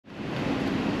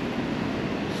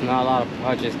It's not a lot of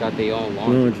projects got their own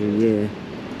laundry. Laundry, yeah.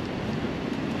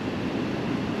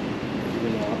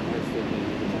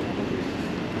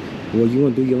 Well, you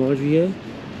wanna do your laundry here?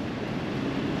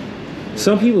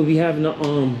 Some people be having the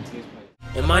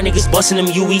And my niggas busting them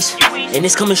UEs, and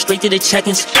it's coming straight to the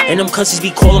check-ins. And them cussies be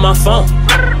calling my phone,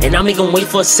 and I make them wait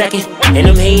for a second. And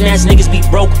them hating ass niggas be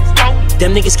broke.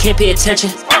 Them niggas can't pay attention,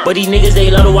 but these niggas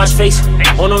they love to watch face.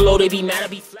 On the low they be mad, I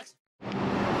be flexing.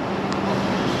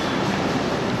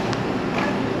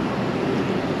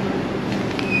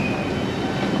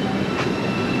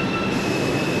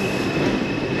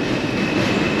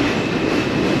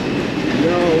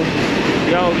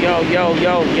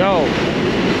 Yo.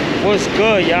 What's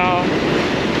good, y'all?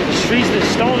 Treez the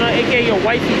Stoner, aka your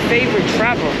wifey favorite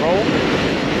trapper, bro.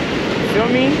 You feel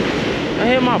me? I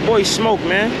hear my boy Smoke,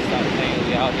 man. Stop playing,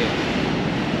 we out here.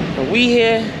 And we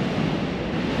here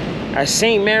at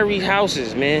St. Mary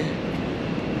Houses, man.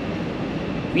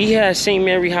 We here at St.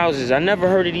 Mary Houses. I never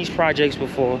heard of these projects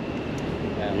before.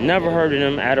 Never heard of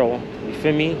them at all. You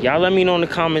feel me? Y'all let me know in the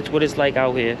comments what it's like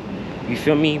out here. You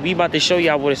feel me? We about to show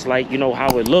y'all what it's like, you know,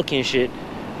 how it look and shit.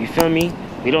 You feel me?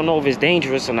 We don't know if it's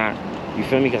dangerous or not. You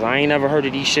feel me? Because I ain't never heard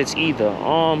of these shits either.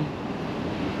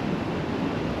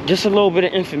 Just a little bit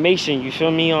of information, you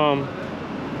feel me?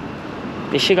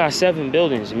 This shit got 7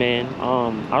 buildings, man.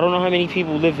 I don't know how many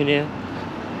people live in there.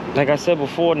 Like I said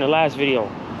before in the last video,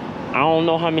 I don't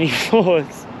know how many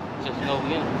floors. Just know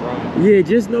we in the Bronx. Yeah,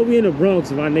 just know we in the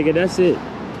Bronx, my nigga. That's it.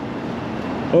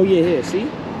 Oh yeah, here, see?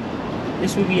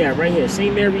 This where we at right here,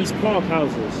 St. Mary's Park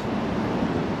Houses.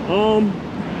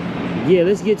 Yeah,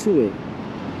 let's get to it.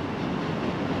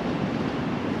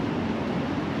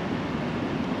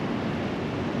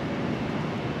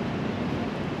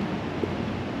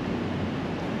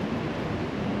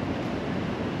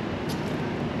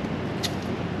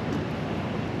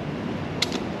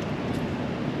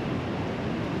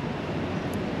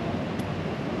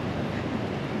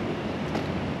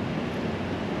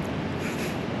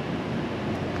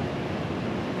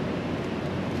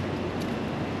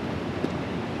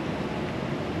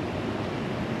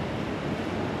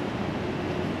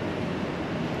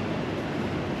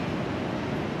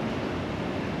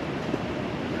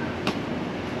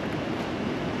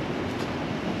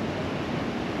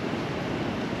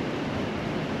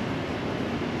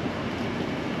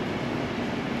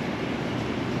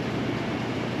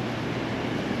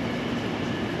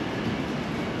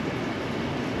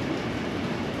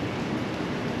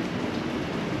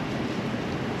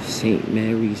 St.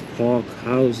 Mary's Park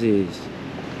Houses.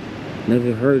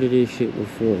 Never heard of this shit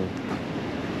before.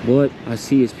 But I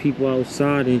see it's people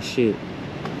outside and shit.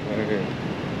 Right here.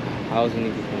 Housing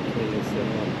niggas gonna clean this shit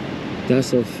up.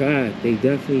 That's a fact. They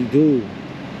definitely do.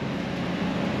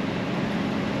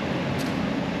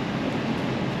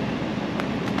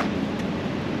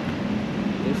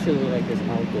 This shit look like it's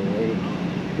out the way.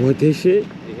 What, this shit?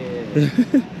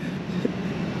 Yeah.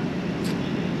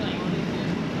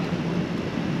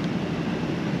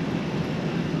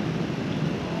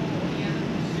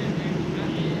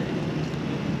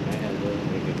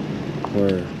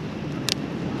 Word.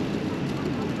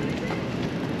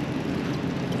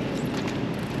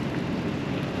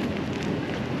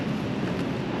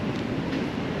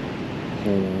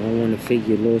 Hold on, I don't want to fake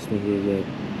you lost me here yet.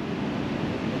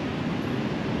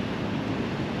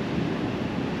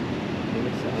 I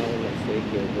don't want to fake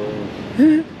your goals.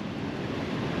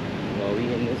 Well, we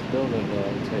in this building, bro.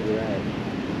 I'll tell you that.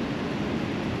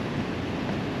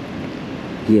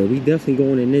 Yeah, we definitely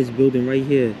going in this building right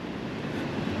here.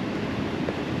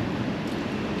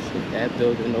 That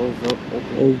building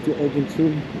Open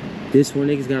too. This one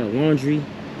niggas got a laundry.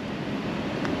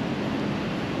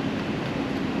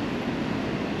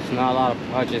 It's not a lot of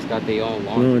projects got their own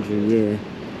laundry. Laundry, yeah.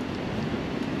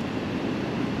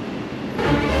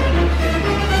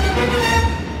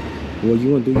 Well,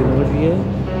 you wanna do your laundry here?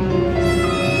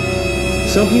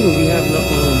 Some people be having the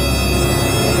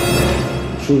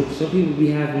true. Some people be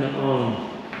having the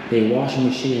their washing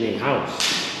machine in their house.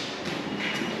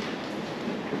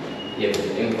 Yeah, but the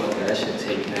thing about that should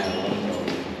take that long though.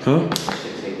 Huh? That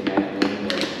should take that long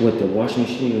though. What, the washing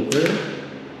machine in the crib?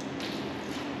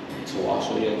 To wash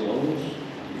all your clothes?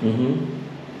 Mm-hmm.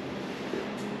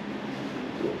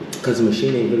 Cause the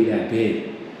machine ain't really that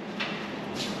big.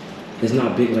 It's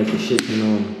not big like the shit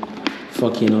in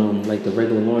fucking like the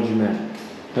regular laundromat.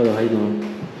 Hello, how you doing?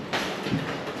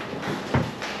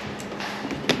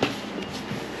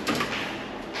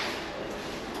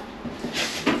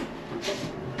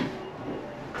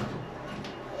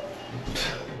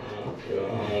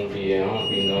 I don't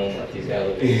be knowing about these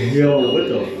elevators. Yo, what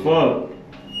the fuck?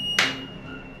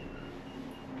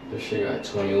 This shit got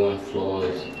 21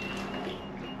 floors.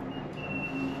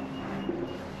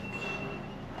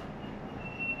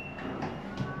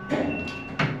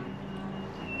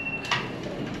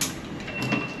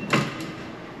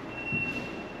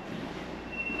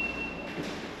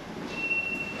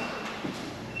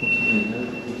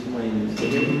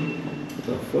 What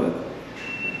the fuck?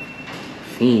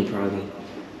 Fiend, probably.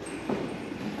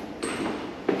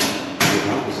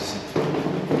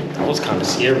 That was kind of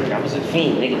scary. That was a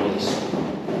fiend. Nigga was.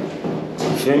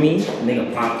 You feel me?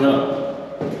 Nigga popped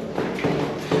up.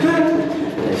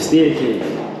 That staircase.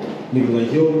 Nigga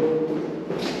like, yo.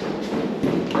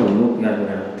 Oh, nope, you gotta go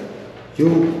down. Yo.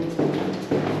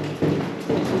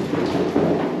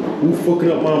 Who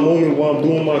fucking up my moment while I'm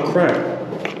doing my crack?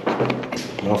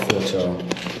 My fault, y'all.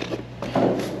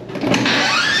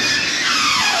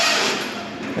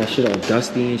 That shit all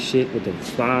dusty and shit with the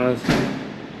flies.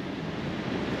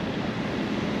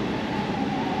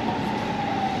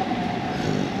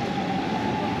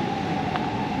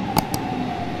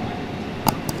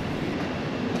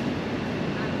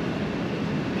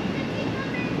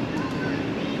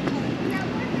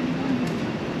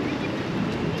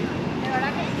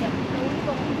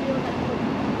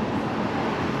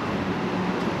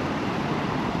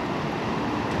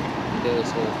 There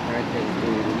was whole crackheads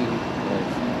doing weed, but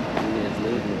years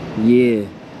later, Yeah.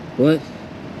 What?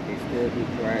 they still do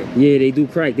crack. Yeah, they do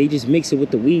crack. They just mix it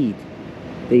with the weed.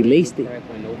 They laced do it. crack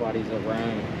when nobody's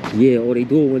around. Yeah, or they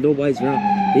do it when nobody's around.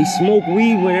 They smoke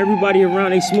weed when everybody around.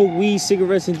 They smoke weed,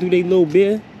 cigarettes, and do their little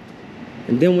beer.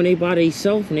 And then when they by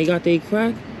themselves and they got their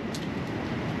crack,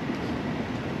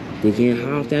 they getting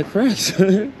high off that crack,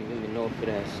 son. You don't even know if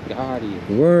that's Scotty.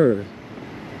 Word.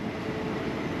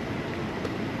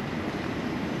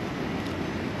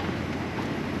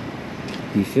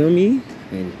 You feel me?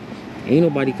 And ain't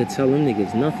nobody could tell them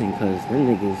niggas nothing, cause them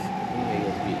niggas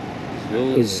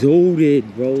is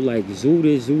zooted, bro. Like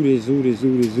zooted.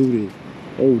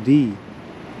 OD.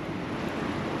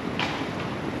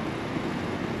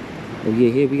 Oh yeah,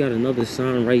 here we got another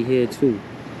sign right here too.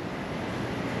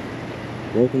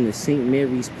 Welcome to St.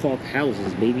 Mary's Park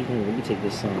Houses, baby. Hold on, let me take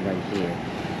this sign right here.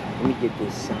 Let me get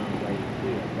this sign right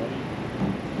here, buddy.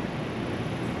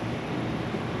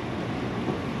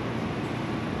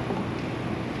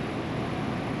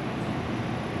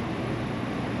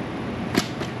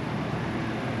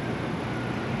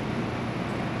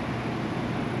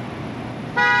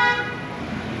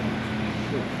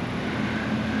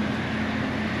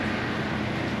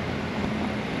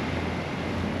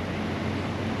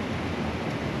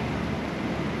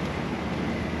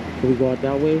 Can we go out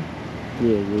that way?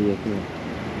 Yeah, come on.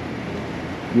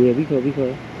 Yeah, we could. We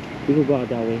could go out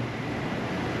that way.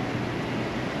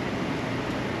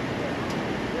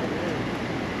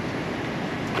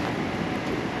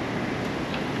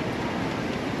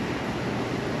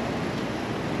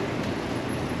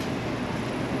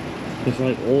 It's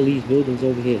like all these buildings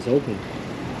over here is open.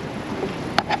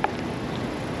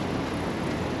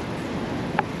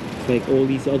 It's like all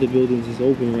these other buildings is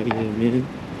open right here, man.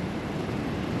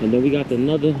 And then we got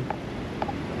another.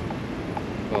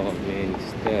 Oh man,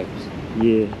 steps.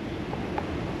 Yeah.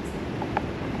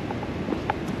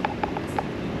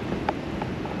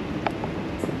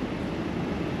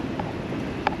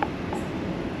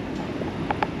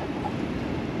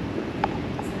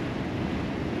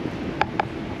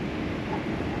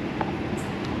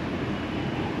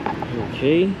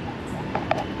 Okay.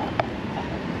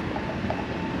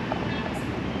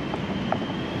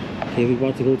 Okay, we're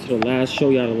about to go to the last, show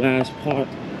y'all the last part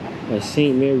of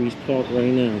St. Mary's Park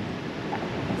right now.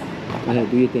 Go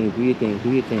ahead, do your thing. Even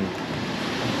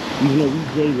though we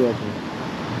jaywalking.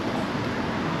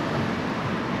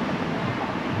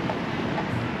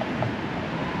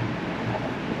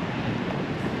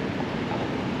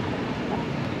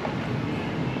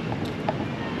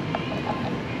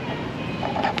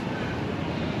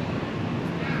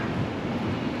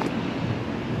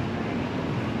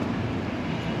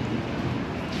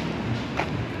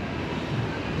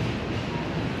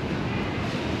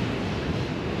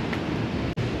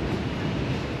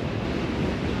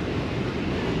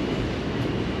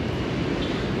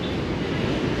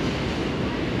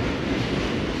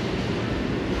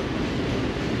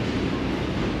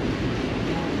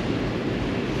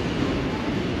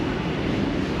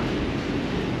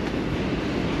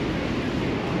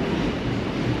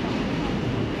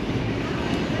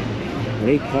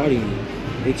 They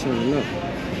partying, they turning up.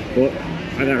 But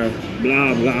I gotta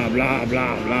blah, blah, blah,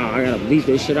 blah, blah. I gotta bleep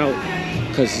this shit out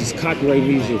because it's copyright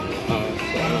music.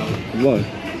 What?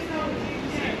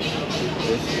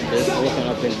 This walking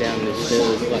up and down the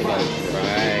stairs like a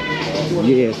drag.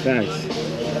 Yeah, facts.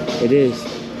 It is.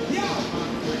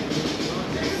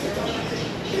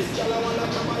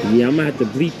 Yeah, I'm gonna have to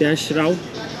bleep that shit out.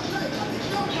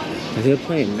 Cause they're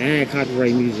playing mad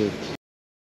copyright music.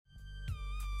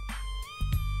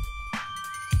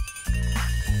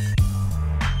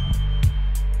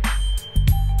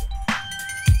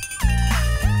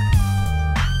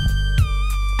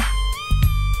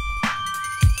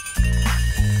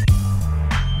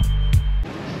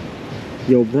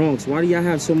 Yo, Bronx, why do y'all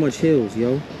have so much hills,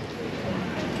 yo?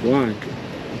 Why?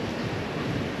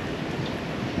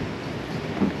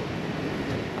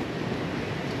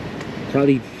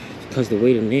 Probably because the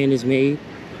way the land is made.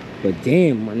 But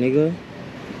damn, my nigga.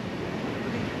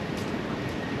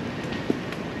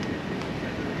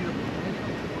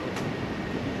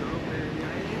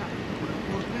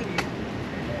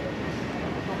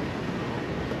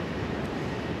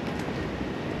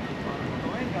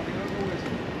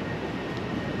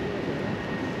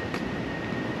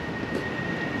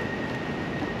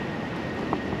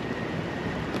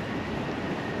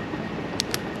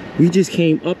 We just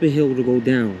came up a hill to go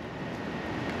down.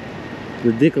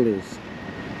 Ridiculous.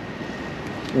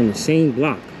 On the same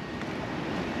block.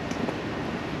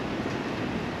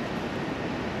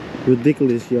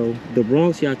 Ridiculous, yo. The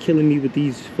Bronx, y'all killing me with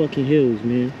these fucking hills,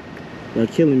 man. Y'all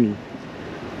killing me.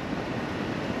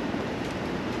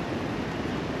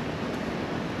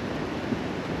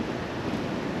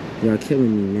 Y'all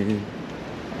killing me, man.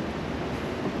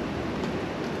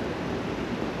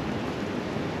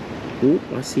 Oop,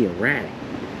 I see a rat.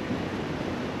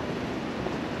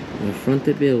 In front of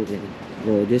the building.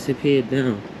 Bro, it disappeared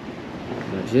down.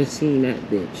 I just seen that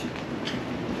bitch.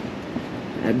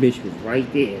 That bitch was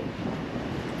right there.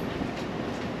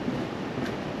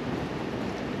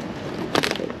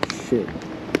 Oh, shit.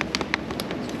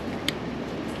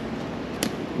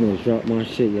 I'm gonna drop my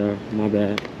shit, y'all. My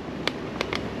bad.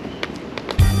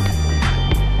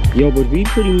 Yo, but we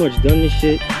pretty much done this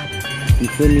shit. You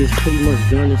feel me? It's pretty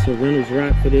much done. It's a Reynolds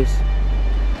wrap for this.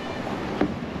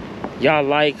 Y'all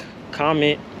like,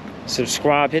 comment,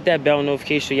 subscribe, hit that bell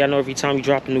notification so y'all know every time we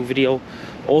drop a new video.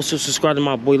 Also subscribe to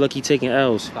my boy Lucky Taking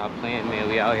L's. Stop playing, man.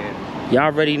 We out here. Y'all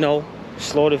already know.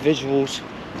 Slaughter visuals.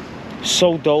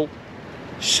 So dope.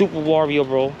 Super Warrior,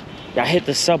 bro. Y'all hit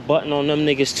the sub button on them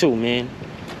niggas too, man.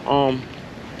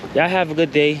 Y'all have a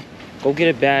good day. Go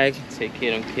get a bag. Take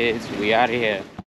care of them kids. We out of here.